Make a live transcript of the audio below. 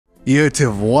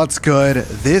YouTube, what's good?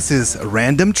 This is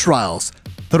Random Trials.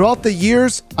 Throughout the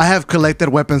years, I have collected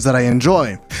weapons that I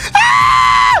enjoy.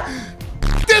 Ah!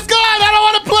 This gun, I don't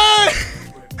want to play!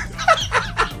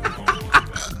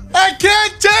 I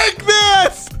can't take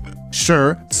this!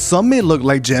 Sure, some may look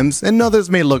like gems and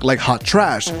others may look like hot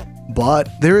trash, but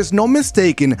there is no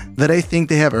mistaking that I think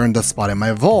they have earned a spot in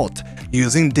my vault.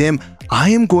 Using DIM, I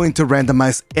am going to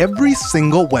randomize every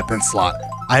single weapon slot.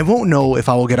 I won't know if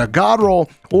I will get a god roll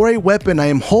or a weapon I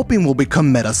am hoping will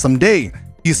become meta someday.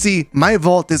 You see, my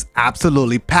vault is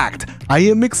absolutely packed. I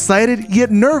am excited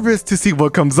yet nervous to see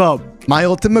what comes up. My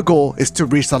ultimate goal is to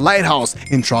reach the lighthouse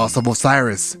in Trials of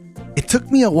Osiris. It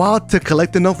took me a while to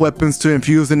collect enough weapons to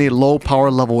infuse any low power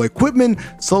level equipment,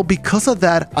 so because of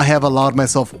that, I have allowed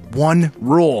myself one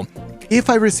rule. If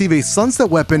I receive a sunset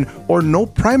weapon or no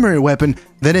primary weapon,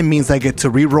 then it means I get to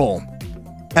re-roll.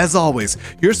 As always,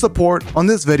 your support on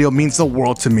this video means the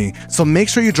world to me, so make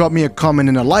sure you drop me a comment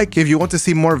and a like if you want to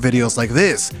see more videos like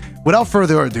this. Without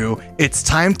further ado, it's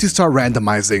time to start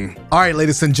randomizing. Alright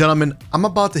ladies and gentlemen, I'm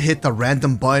about to hit the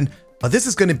random button, but this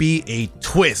is going to be a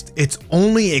twist. It's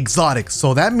only exotic,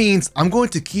 so that means I'm going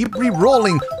to keep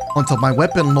re-rolling until my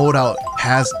weapon loadout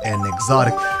has an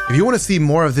exotic. If you want to see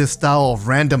more of this style of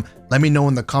random, let me know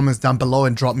in the comments down below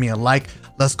and drop me a like.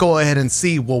 Let's go ahead and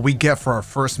see what we get for our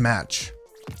first match.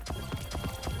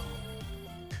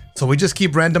 So we just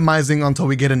keep randomizing until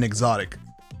we get an exotic.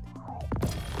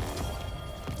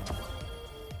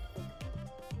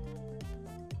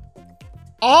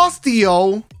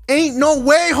 Osteo? Ain't no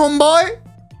way, homeboy!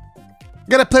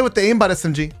 Gotta play with the aimbot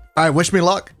SMG. Alright, wish me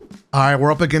luck. Alright,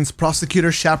 we're up against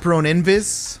Prosecutor Chaperone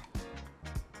Invis,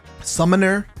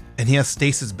 Summoner, and he has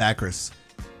Stasis backers.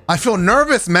 I feel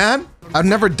nervous, man! I've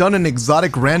never done an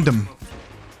exotic random.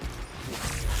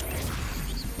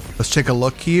 Let's take a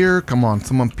look here. Come on,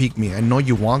 someone peek me. I know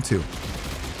you want to.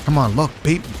 Come on, look.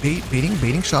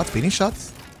 Baiting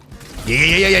shots.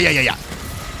 Yeah.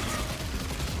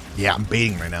 Yeah, I'm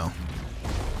baiting right now.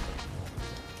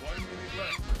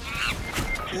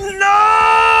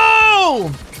 No!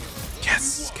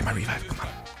 Yes, get my revive, come on.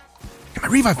 Get my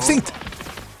revive, synced.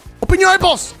 Open your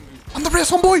eyeballs. On the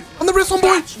wrist, homeboy. On the wrist,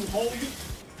 homeboy.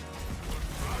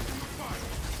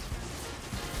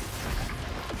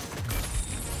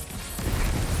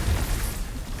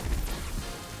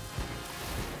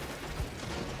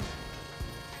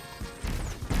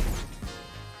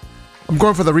 I'm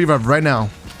going for the revive right now.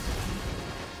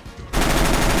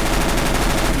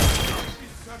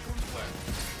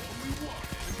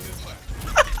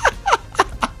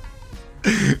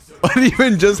 What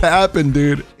even just happened,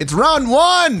 dude? It's round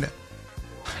one!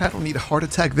 I don't need a heart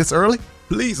attack this early.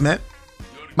 Please, man.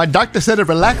 My doctor said to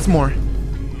relax more.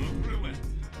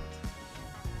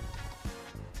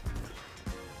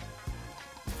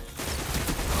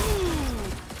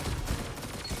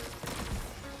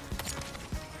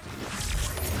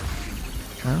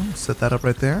 Set that up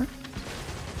right there.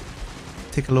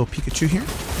 Take a little Pikachu here.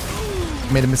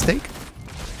 Made a mistake.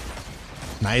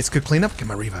 Nice, good cleanup. Get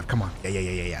my revive. Come on.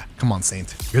 Yeah. Come on,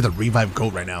 Saint. You're the revive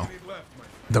goat right now.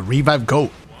 The revive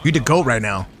goat. You're the goat right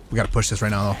now. We gotta push this right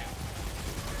now, though.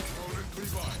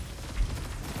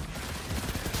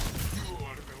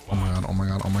 Oh my god. Oh my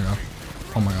god. Oh my god.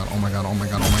 Oh my god. Oh my god. Oh my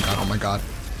god. Oh my god. Oh my god.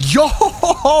 Yo!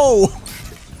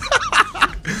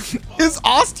 Is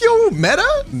Osteo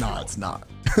meta? No, it's not.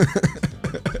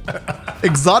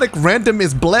 Exotic random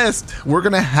is blessed. We're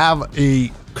gonna have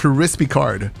a crispy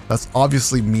card. That's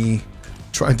obviously me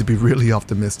trying to be really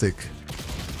optimistic.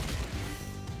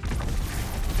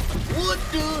 What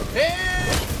the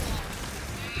heck?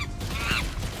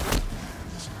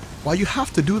 Why you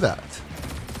have to do that?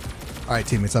 Alright,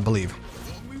 teammates, I believe.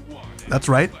 That's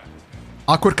right.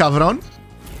 Awkward Cabron.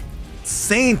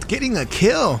 Saint getting a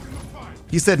kill.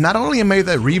 He said, not only am I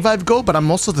the revive goat, but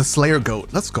I'm also the slayer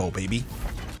goat. Let's go, baby.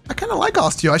 I kind of like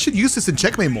Osteo. I should use this in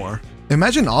checkmate more.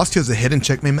 Imagine Osteo as a hidden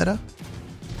checkmate meta.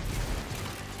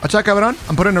 Watch out, Cabron.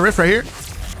 I'm putting a rift right here.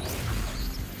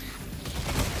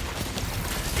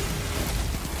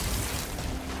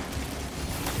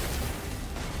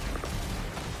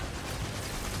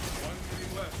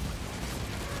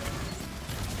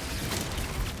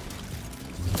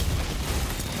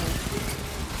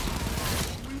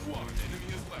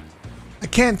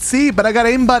 Can't see, but I got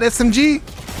aimbot SMG.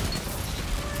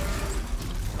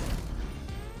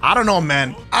 I don't know,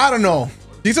 man. I don't know.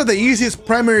 These are the easiest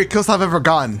primary kills I've ever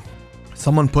gotten.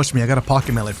 Someone pushed me. I got a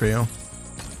pocket melee for you.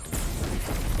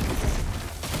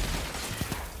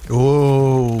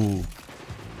 Oh.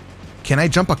 Can I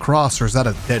jump across or is that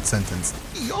a dead sentence?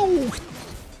 Yo.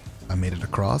 I made it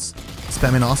across.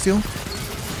 Spamming Osteo.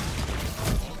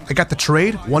 I got the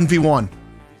trade. 1v1.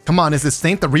 Come on, is this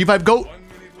Saint the revive goat?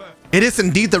 It is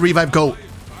indeed the revive goat.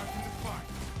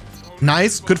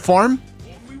 Nice, good farm.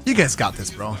 You guys got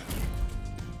this, bro.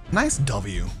 Nice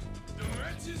W.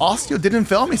 Osteo didn't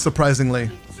fail me, surprisingly.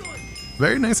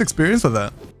 Very nice experience with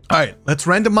that. All right, let's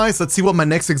randomize. Let's see what my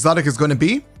next exotic is going to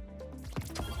be.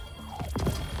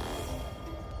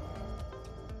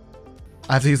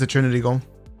 I have to use the Trinity Goal.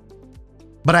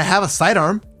 But I have a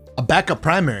sidearm, a backup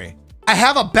primary. I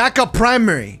have a backup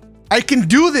primary. I can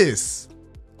do this.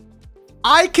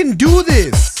 I can do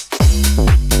this.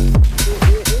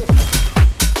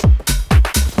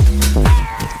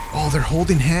 Oh, they're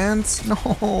holding hands?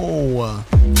 No.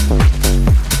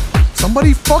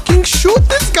 Somebody fucking shoot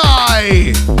this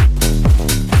guy.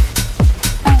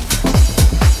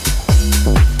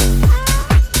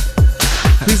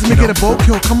 Please let me get a bow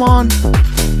kill. Come on.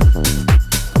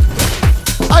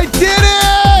 I did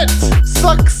it!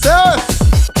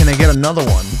 Success! Can I get another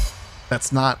one?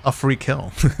 That's not a free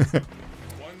kill. 1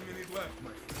 minute left,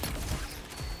 my friend.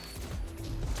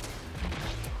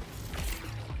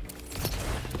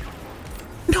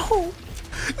 No!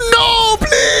 No,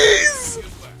 please!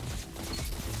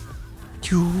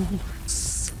 You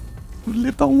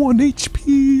lived on 1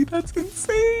 HP. That's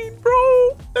insane,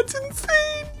 bro. That's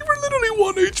insane. You were literally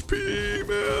 1 HP,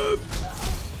 man.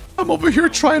 I'm over here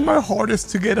trying my hardest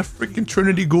to get a freaking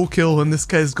Trinity Ghoul kill, and this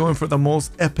guy's going for the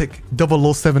most epic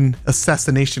 007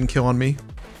 assassination kill on me.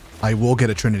 I will get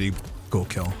a Trinity Ghoul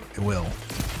kill. It will.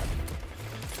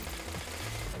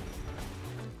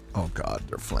 Oh god,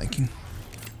 they're flanking.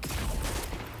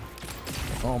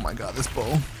 Oh my god, this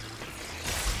bow.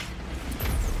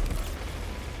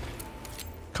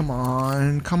 Come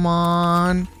on, come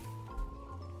on. 1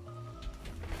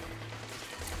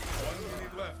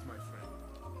 minute left, my friend.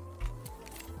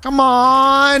 Come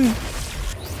on!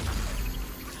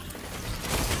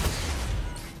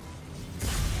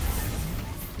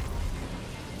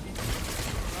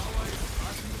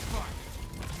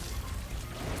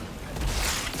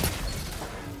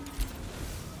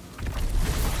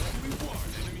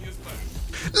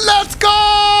 Let's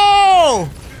go!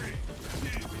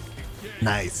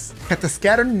 Nice. Got the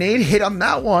scatter nade hit on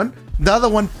that one. The other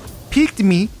one peeked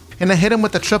me, and I hit him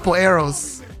with the triple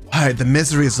arrows. All right, the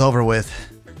misery is over with.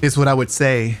 Is what I would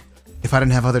say if I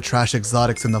didn't have other trash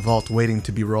exotics in the vault waiting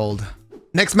to be rolled.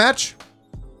 Next match.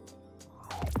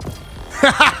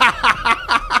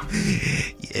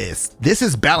 Yes, this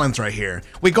is balance right here.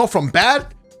 We go from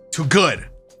bad to good.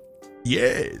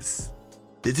 Yes,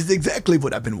 this is exactly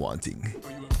what I've been wanting.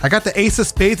 I got the Ace of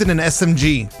Spades and an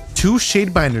SMG. 2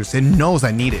 Shade Binders. It knows I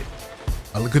need it.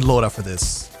 A good loadout for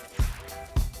this.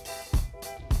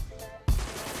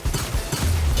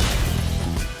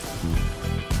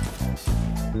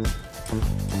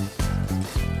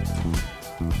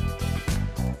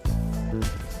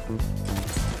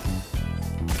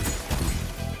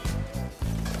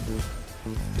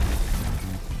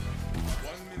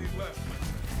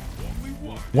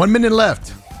 One minute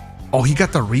left. Oh, he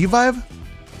got the revive?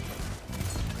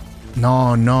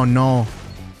 No, no, no.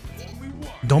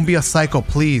 Don't be a psycho,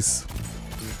 please.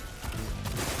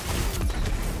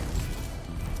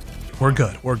 We're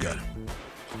good. We're good.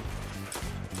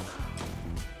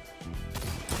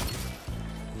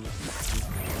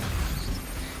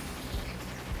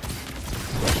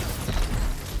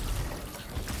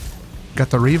 Got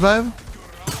the revive?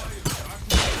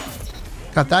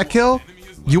 Got that kill?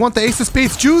 You want the Ace of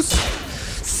Spades juice?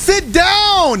 Sit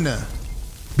down!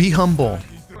 Be humble.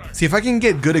 See, if I can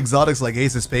get good exotics like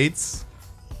Ace of Spades,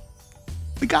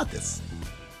 we got this.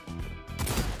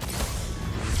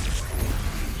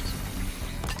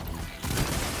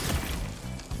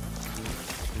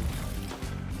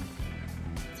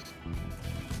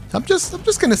 I'm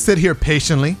just gonna sit here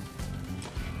patiently.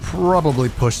 Probably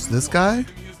push this guy.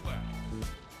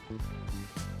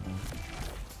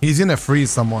 He's gonna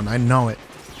freeze someone, I know it.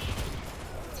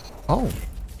 Oh,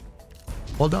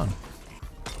 well done.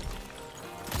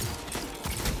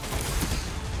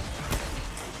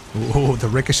 Ooh, the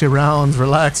ricochet rounds.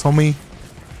 Relax, homie.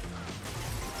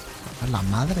 A la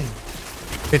madre.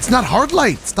 It's not hard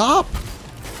light. Stop.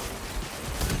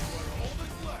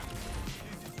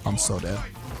 I'm so dead.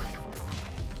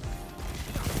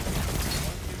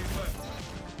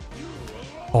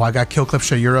 Oh, I got kill clip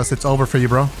Shayuros. It's over for you,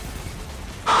 bro.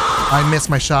 I missed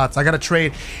my shots. I gotta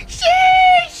trade.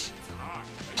 Sheesh!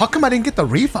 How come I didn't get the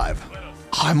revive?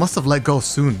 Oh, I must have let go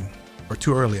soon. Or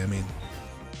too early, I mean.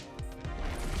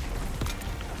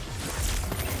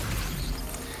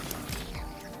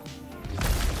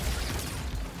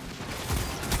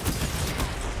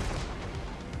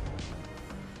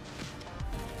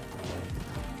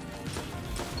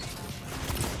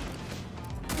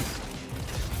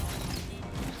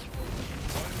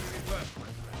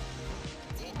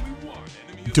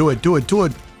 Do it, do it, do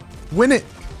it. Win it.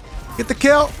 Get the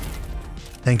kill.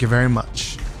 Thank you very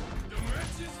much.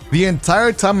 The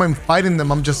entire time I'm fighting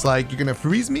them, I'm just like, you're gonna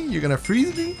freeze me? You're gonna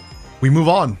freeze me? We move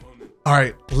on. All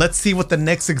right, let's see what the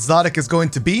next exotic is going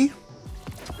to be.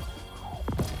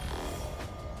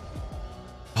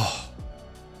 Oh,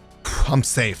 I'm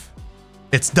safe.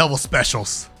 It's double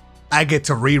specials. I get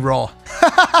to reroll.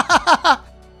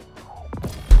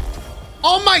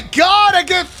 Oh my God, I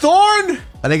get Thorn!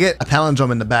 And I get a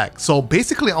palindrome in the back. So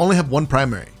basically I only have one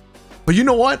primary. But you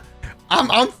know what?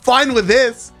 I'm fine with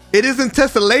this. It isn't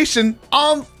tessellation.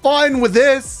 I'm fine with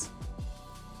this.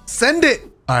 Send it.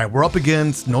 All right, we're up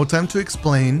against No Time to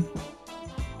Explain,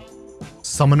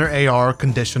 Summoner AR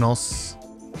conditionals,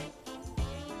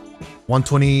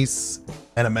 120s,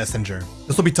 and a messenger.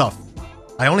 This will be tough.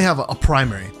 I only have a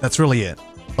primary. That's really it.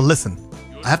 But listen,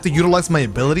 I have to utilize my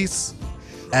abilities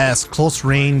as close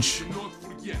range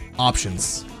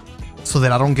options so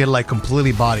that I don't get like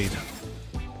completely bodied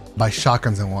by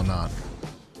shotguns and whatnot.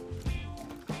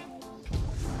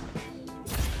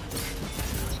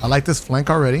 I like this flank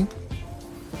already.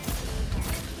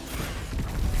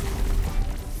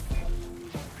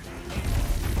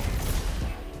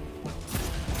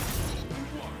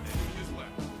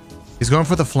 He's going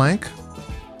for the flank.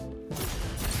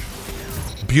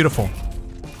 Beautiful.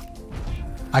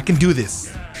 I can do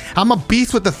this. I'm a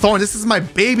beast with the Thorn. This is my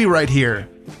baby right here.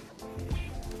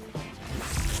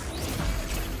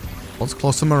 Let's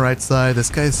close to my right side. This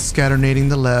guy's scatternating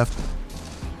the left.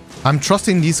 I'm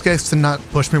trusting these guys to not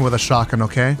push me with a shotgun,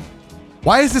 okay?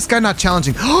 Why is this guy not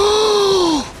challenging?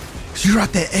 Oh, you're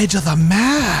at the edge of the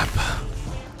map.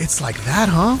 It's like that,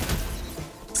 huh?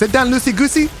 Sit down, Lucy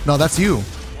Goosey. No, that's you.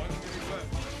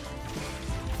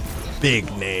 Big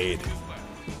nade.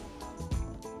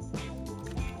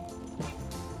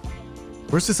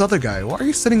 Where's this other guy? Why are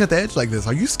you sitting at the edge like this?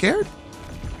 Are you scared?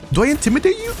 Do I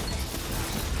intimidate you?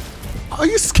 Are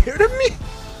you scared of me?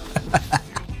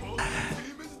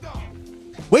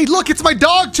 Wait, look, it's my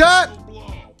dog, chat!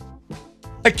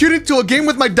 I queued into a game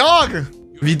with my dog.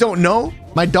 If you don't know,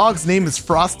 my dog's name is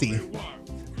Frosty.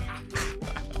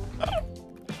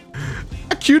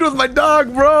 I queued with my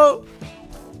dog, bro.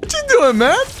 What you doing,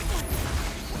 man?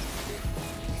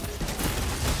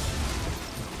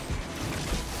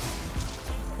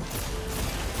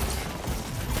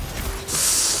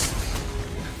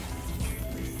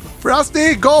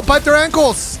 Frosty, go bite their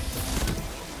ankles.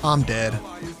 I'm dead.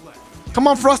 Come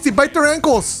on, Frosty, bite their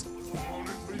ankles.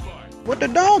 What the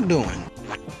dog doing?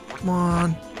 Come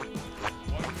on.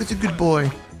 Such a good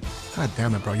boy. God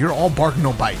damn it, bro. You're all bark,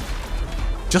 no bite.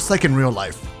 Just like in real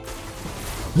life.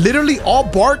 Literally all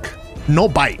bark, no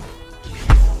bite.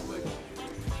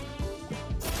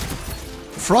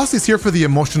 Frosty's here for the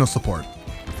emotional support.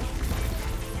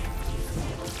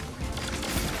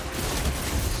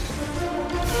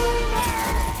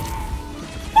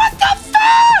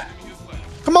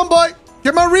 Come on, boy.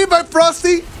 Get my revive,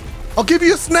 Frosty. I'll give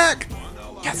you a snack.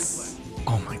 Yes.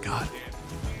 Oh, my God.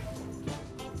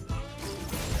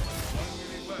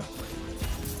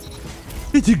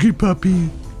 It's a good puppy.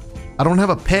 I don't have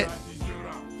a petting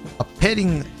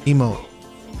emote,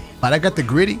 but I got the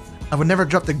gritty. I would never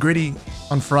drop the gritty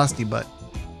on Frosty, but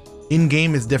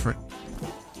in-game is different.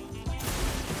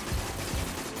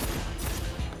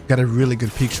 Got a really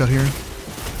good peek shot here.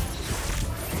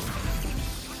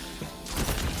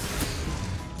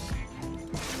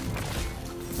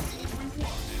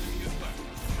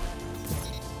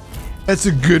 That's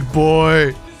a good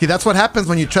boy. See, that's what happens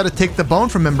when you try to take the bone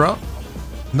from him, bro.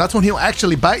 And that's when he'll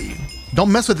actually bite you. Don't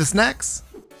mess with the snacks.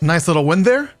 Nice little win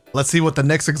there. Let's see what the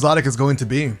next exotic is going to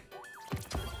be.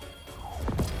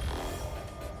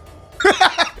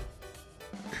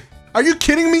 Are you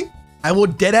kidding me? I will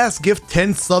deadass give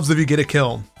 10 subs if you get a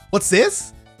kill. What's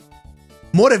this?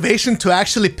 Motivation to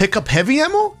actually pick up heavy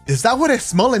ammo? Is that what I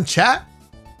smell in chat?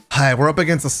 Hi, we're up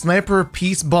against a sniper,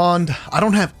 peace bond. I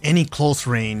don't have any close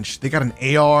range. They got an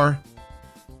AR.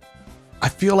 I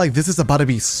feel like this is about to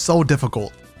be so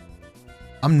difficult.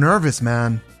 I'm nervous,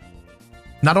 man.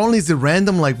 Not only is it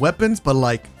random like weapons, but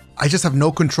like, I just have no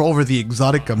control over the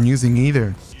exotic I'm using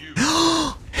either.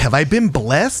 Have I been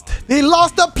blessed? They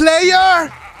lost a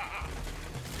player!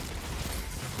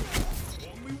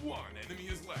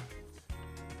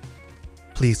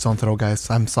 Please don't throw, guys.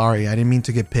 I'm sorry. I didn't mean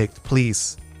to get picked.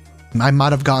 Please. I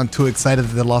might have gotten too excited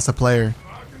that they lost a player.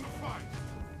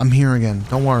 I'm here again.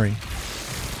 Don't worry.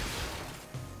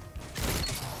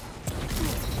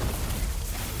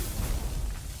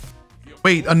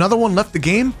 Wait, another one left the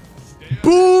game?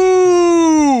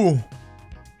 Boo!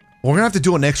 We're gonna have to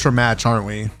do an extra match, aren't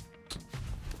we?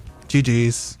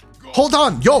 GG's. Hold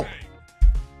on, yo!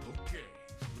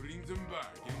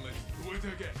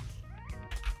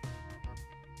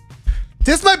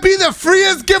 This might be the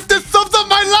freest gifted subs of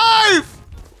my life!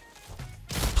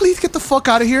 Please get the fuck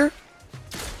out of here.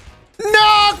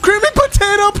 No, creamy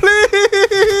potato,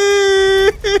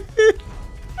 please!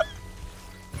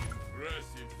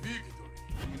 Impressive victory.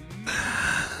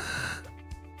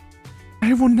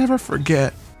 I will never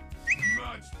forget.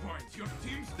 Match point. Your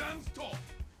team stands tall.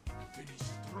 Finish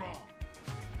strong.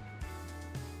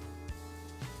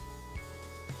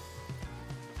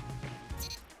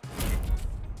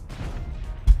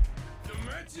 The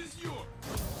match is yours.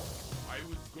 I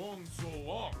was gone so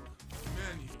long.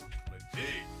 Many, but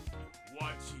they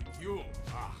watching you.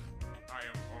 Ah, I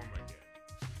am home again.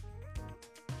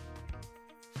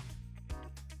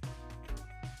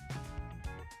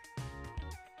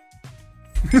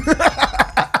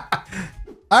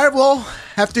 Alright, well,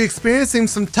 after experiencing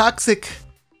some toxic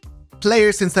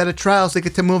players inside of trials, they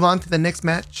get to move on to the next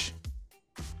match.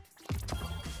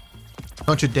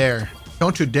 Don't you dare.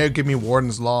 Don't you dare give me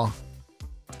Warden's Law.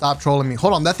 Stop trolling me.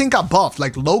 Hold on, that thing got buffed.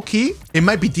 Like, low-key, it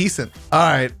might be decent.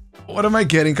 Alright, what am I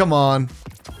getting? Come on.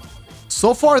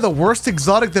 So far, the worst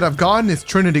exotic that I've gotten is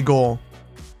Trinity Goal.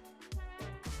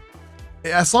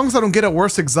 As long as I don't get a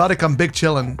worse exotic, I'm big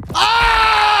chillin'.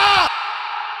 Ah!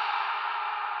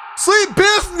 Sweet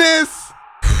business!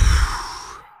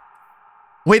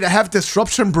 Wait, I have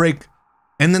disruption break,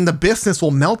 and then the business will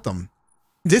melt them.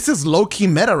 This is low-key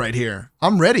meta right here.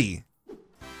 I'm ready.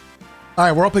 All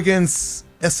right, we're up against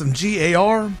SMG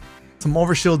AR. Some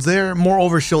overshields there, more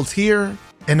overshields here,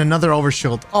 and another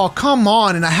overshield. Oh, come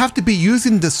on, and I have to be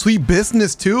using the sweet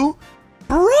business too?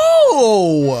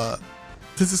 Bro!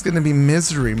 This is gonna be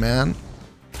misery, man.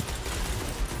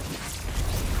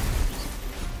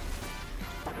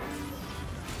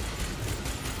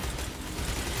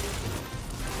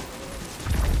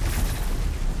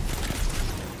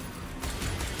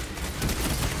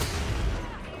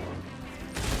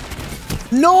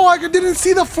 No, I didn't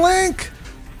see the flank.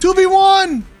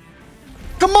 2v1.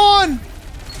 Come on. Only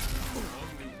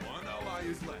one ally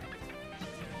is left.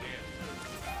 Again.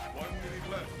 1 minute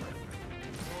left, my friend.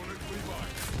 Opponent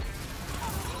revives.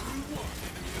 Only one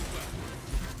enemy is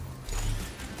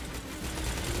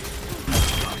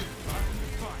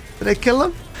left. Did I kill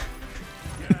him?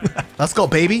 Let's go,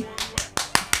 baby.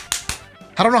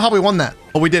 I don't know how we won that,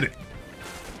 but we did it.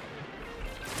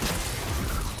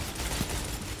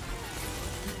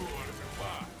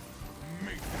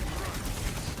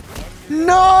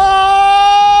 No!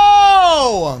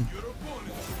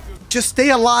 Just stay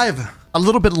alive a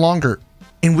little bit longer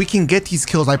and we can get these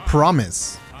kills, I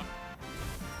promise.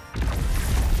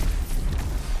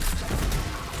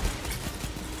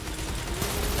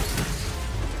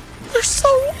 They're so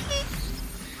weak.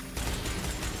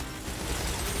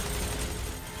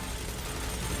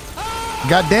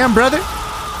 Goddamn, brother.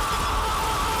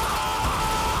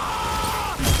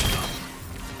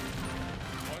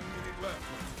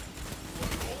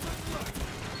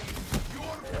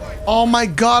 Oh my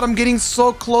god, I'm getting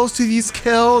so close to these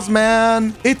kills,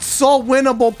 man. It's so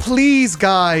winnable. Please,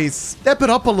 guys. Step it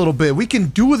up a little bit. We can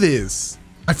do this.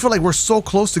 I feel like we're so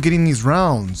close to getting these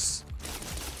rounds.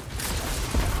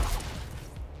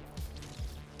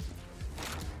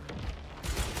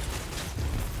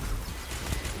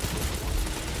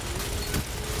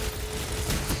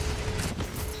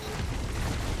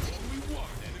 Only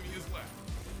one enemy is left.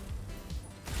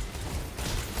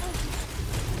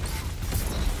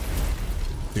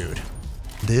 Dude,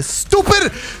 this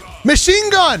stupid machine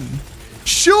gun!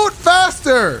 Shoot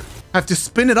faster! I have to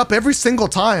spin it up every single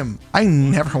time. I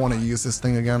never want to use this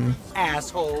thing again.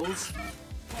 Assholes.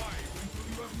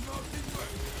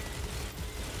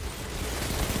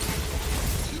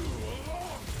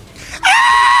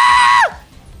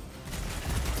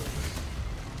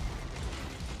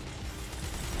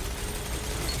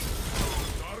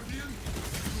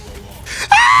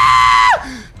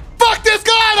 Fuck this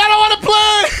gun! I don't want to play!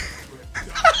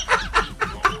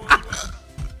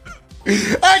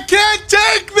 I can't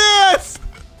take this!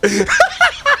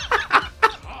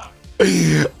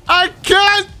 I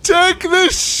can't take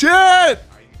this shit!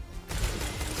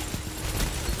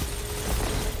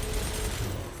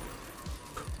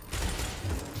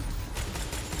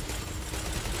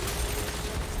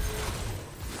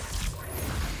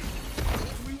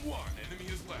 Only one enemy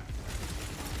is left.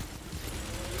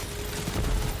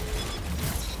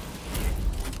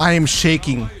 I am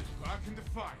shaking. Back in the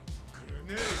fight.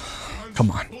 Grenade. Come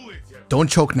on. Bullet, yeah. Don't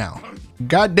choke now.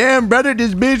 Goddamn, brother,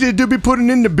 this business to be putting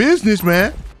in the business,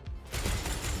 man.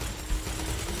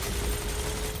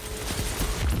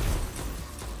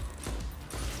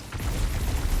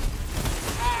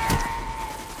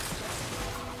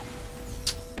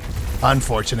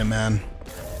 Unfortunate, man.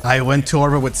 I went to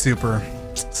orbit with super.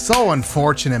 So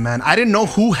unfortunate, man. I didn't know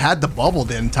who had the bubble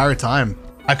the entire time.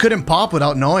 I couldn't pop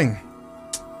without knowing.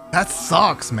 That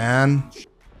sucks, man.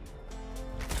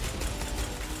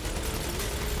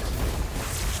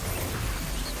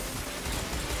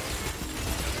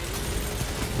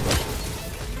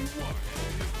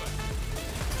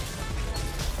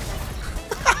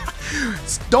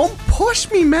 Don't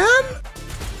push me, man.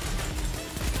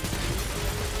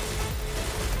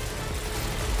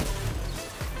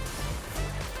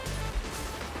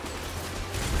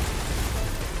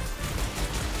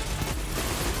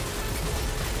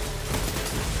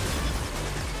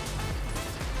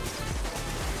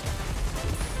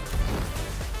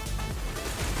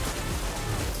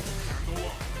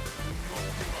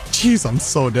 Jeez, I'm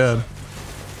so dead.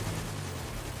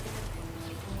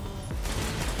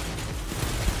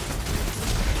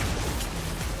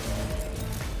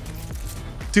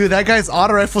 Dude, that guy's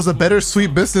auto rifle's a better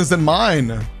sweet business than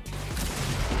mine.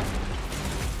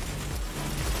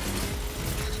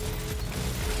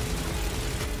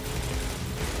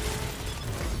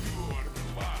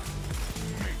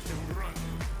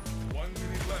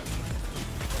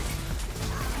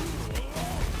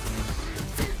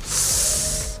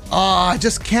 I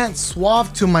just can't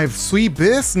swap to my sweet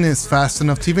business fast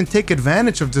enough to even take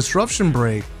advantage of disruption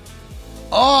break.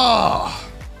 Oh.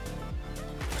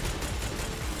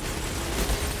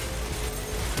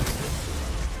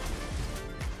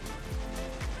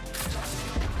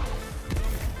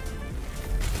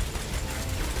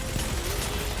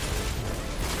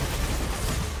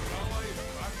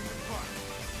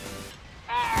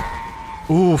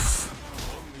 Oof.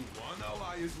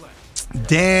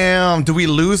 Damn, do we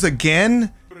lose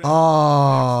again?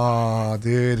 Oh,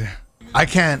 dude. I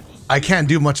can't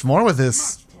do much more with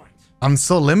this. I'm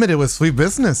so limited with sweet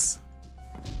business.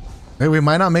 Hey, we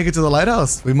might not make it to the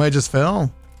lighthouse. We might just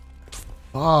fail.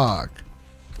 Fuck.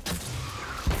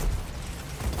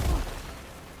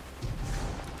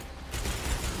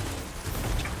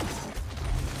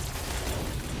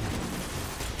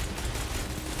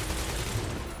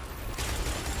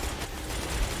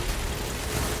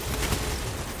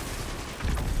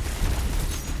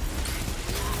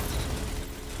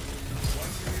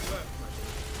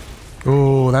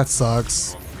 Oh, that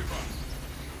sucks.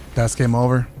 That's game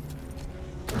over.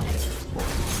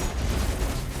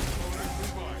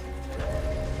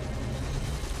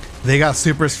 They got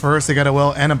supers first. They got a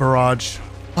well and a barrage.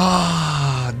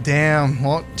 Ah, damn.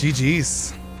 Well,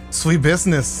 GG's. Sweet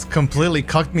business completely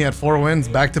cucked me at 4 wins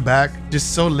back to back.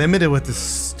 Just so limited with this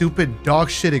stupid dog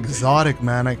shit exotic,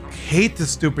 man. I hate this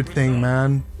stupid thing,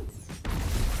 man.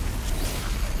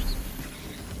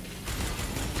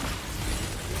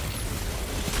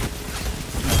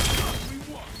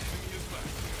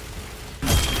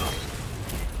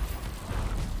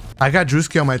 I got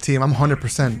Drewski on my team. I'm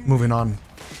 100% moving on.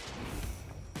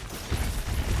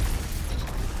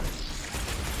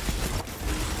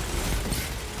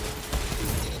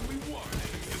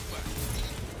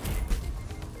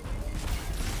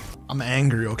 I'm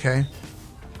angry, okay?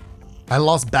 I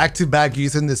lost back-to-back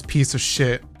using this piece of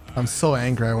shit. I'm so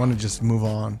angry. I want to just move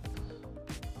on.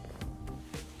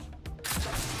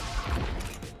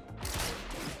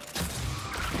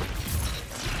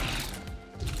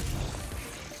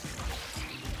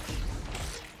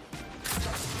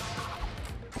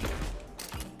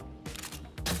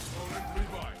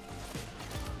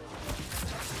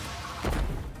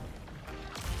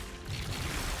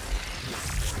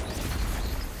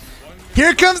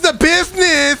 Here comes the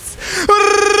business!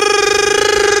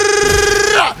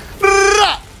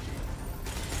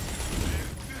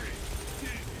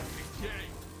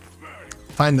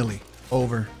 Finally,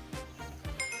 over.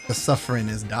 The suffering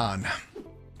is done.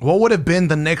 What would have been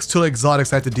the next 2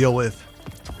 exotics I had to deal with?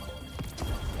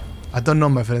 I don't know,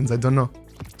 my friends. I don't know.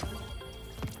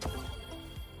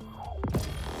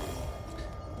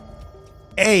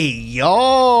 Hey,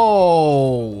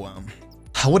 yo!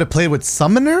 I would have played with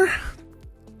Summoner?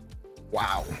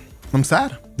 Wow. I'm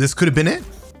sad. This could have been it.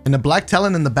 And the Black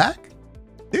Talon in the back?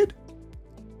 Dude.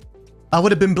 I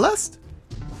would have been blessed.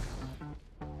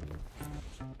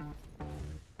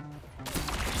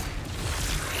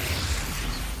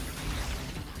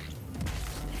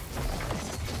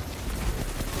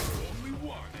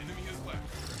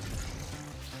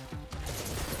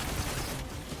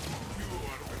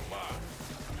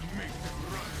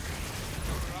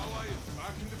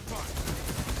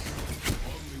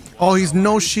 Oh, he's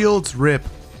no shields. Rip.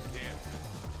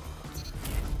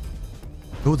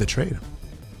 Oh, the trade.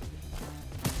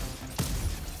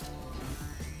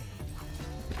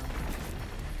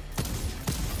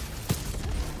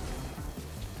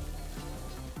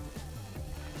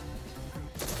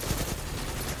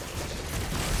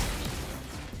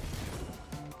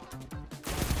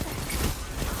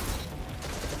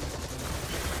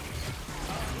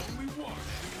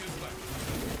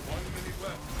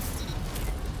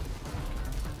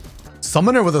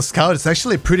 Summoner with a scout is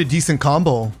actually a pretty decent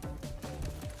combo.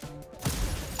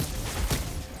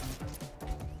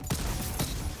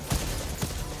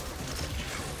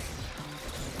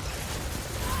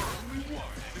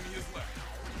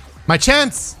 My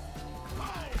chance!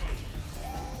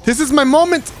 This is my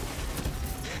moment!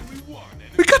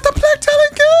 We got the Black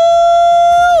Talent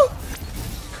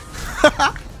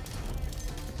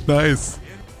kill! Nice.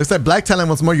 It's that Black Talent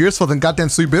was more useful than goddamn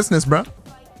Sweet Business, bro.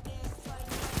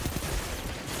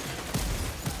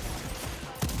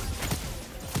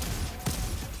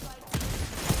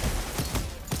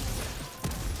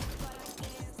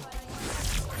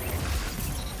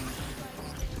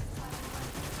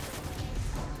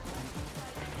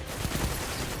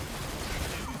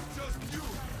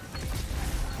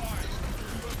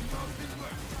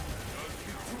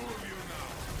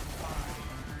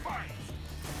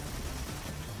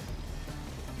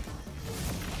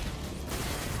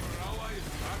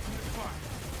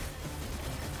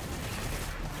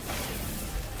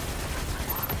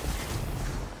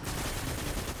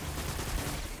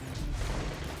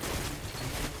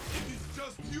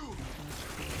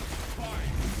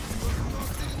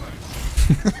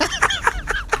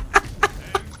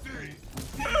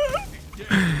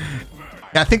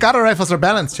 Yeah, I think auto rifles are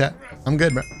balanced, chat. I'm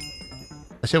good, bro.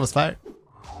 That shit was fire.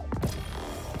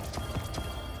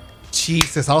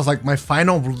 Jesus, I was like my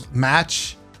final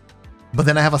match, but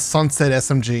then I have a sunset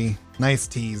SMG. Nice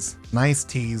tease. Nice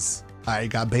tease. I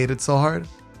got baited so hard.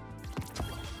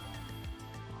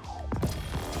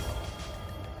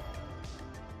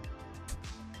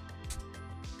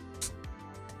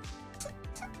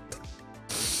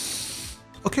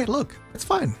 Okay, look, it's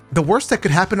fine. The worst that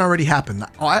could happen already happened.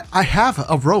 I have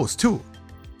a rose too.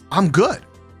 I'm good.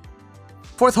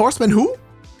 Fourth horseman, who?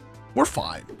 We're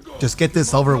fine. Just get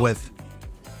this over with.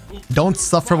 Don't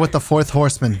suffer with the fourth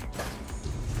horseman.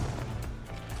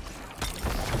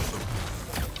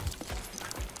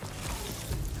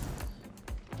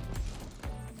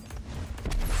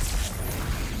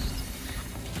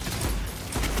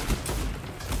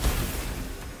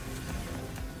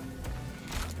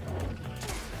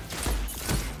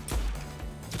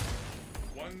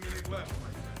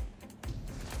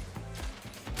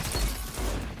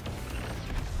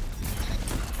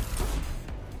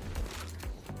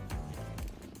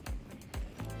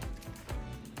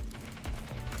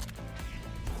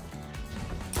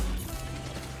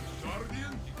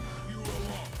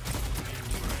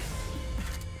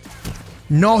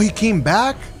 No, he came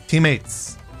back?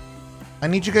 Teammates, I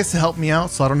need you guys to help me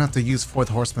out so I don't have to use fourth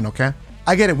horseman, okay?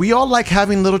 I get it. We all like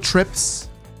having little trips,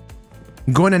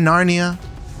 going to Narnia,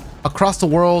 across the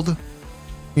world,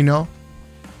 you know?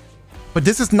 But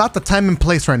this is not the time and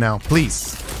place right now,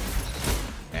 please.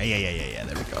 Yeah,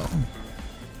 there we go.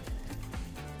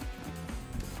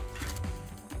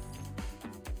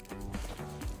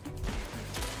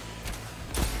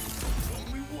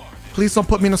 Please don't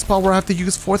put me in a spot where I have to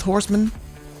use fourth horseman.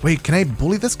 Wait, can I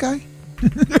bully this guy?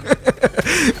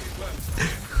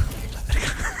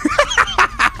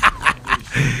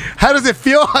 How does it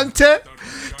feel, Hunter?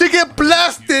 To get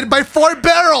blasted by 4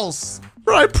 barrels?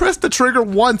 Bro, I pressed the trigger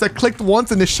once, I clicked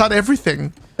once and it shot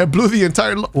everything. It blew the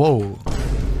entire whoa.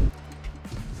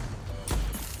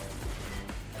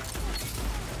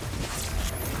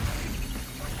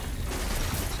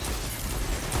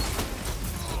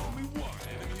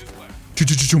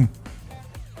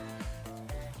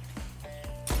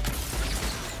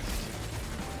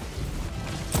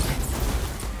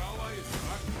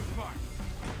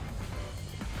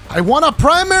 I want a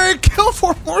primary kill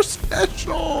for more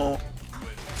special.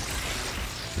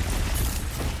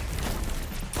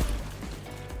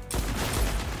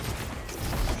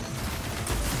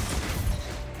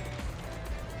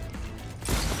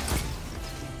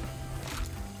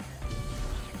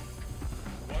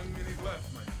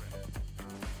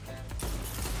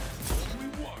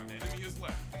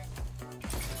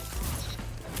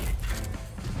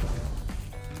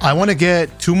 I want to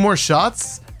get 2 more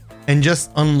shots and just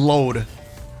unload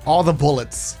all the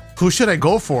bullets. Who should I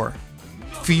go for?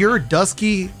 Fear,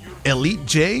 Dusky, Elite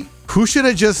J? Who should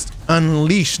I just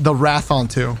unleash the wrath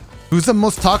onto? Who's the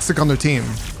most toxic on their team?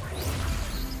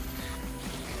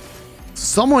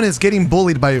 Someone is getting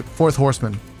bullied by fourth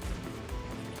horseman.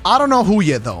 I don't know who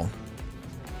yet though.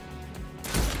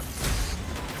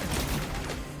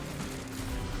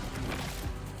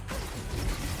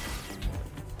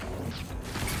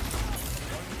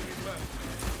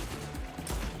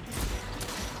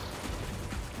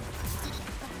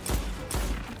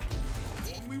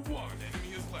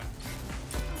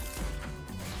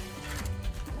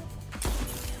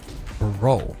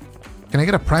 Bro, can I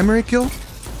get a primary kill?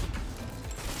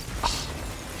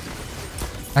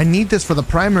 I need this for the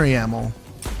primary ammo.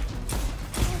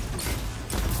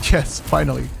 Yes,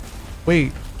 finally.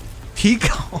 Wait. He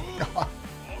got, oh God.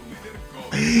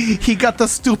 He got the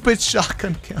stupid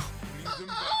shotgun kill.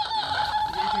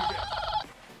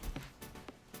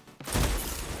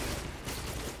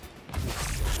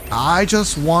 I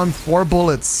just won 4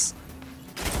 bullets.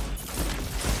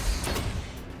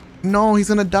 No, he's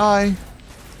gonna die.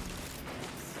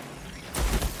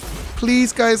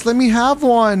 Please, guys, let me have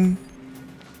one.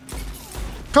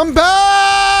 Come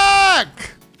back!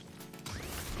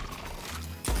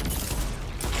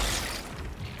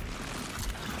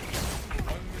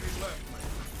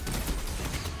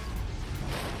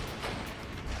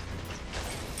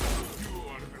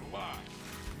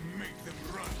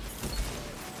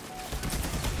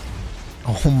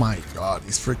 Oh my God,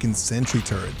 these freaking sentry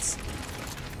turrets.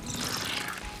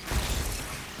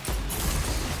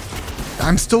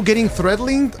 I'm still getting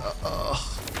thread-linked?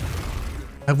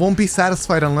 I won't be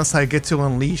satisfied unless I get to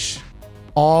unleash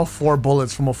all 4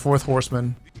 bullets from a 4th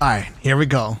horseman. All right, here we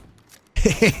go.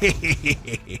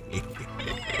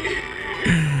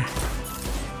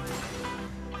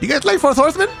 You guys like 4th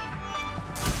horseman?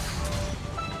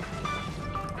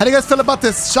 How do you guys feel about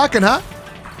this shotgun, huh?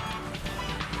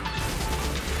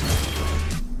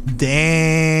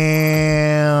 Damn.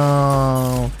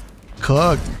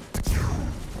 Cooked.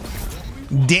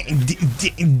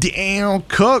 Damn.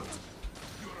 Cooked.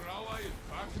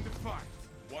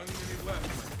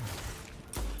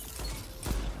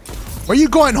 Where you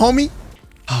going, homie?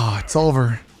 Oh, it's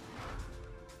over.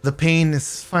 The pain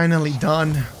is finally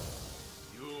done.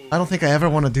 I don't think I ever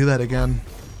want to do that again.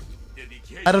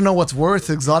 I don't know what's worse,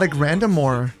 exotic random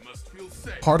or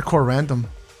hardcore random.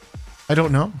 I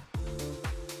don't know.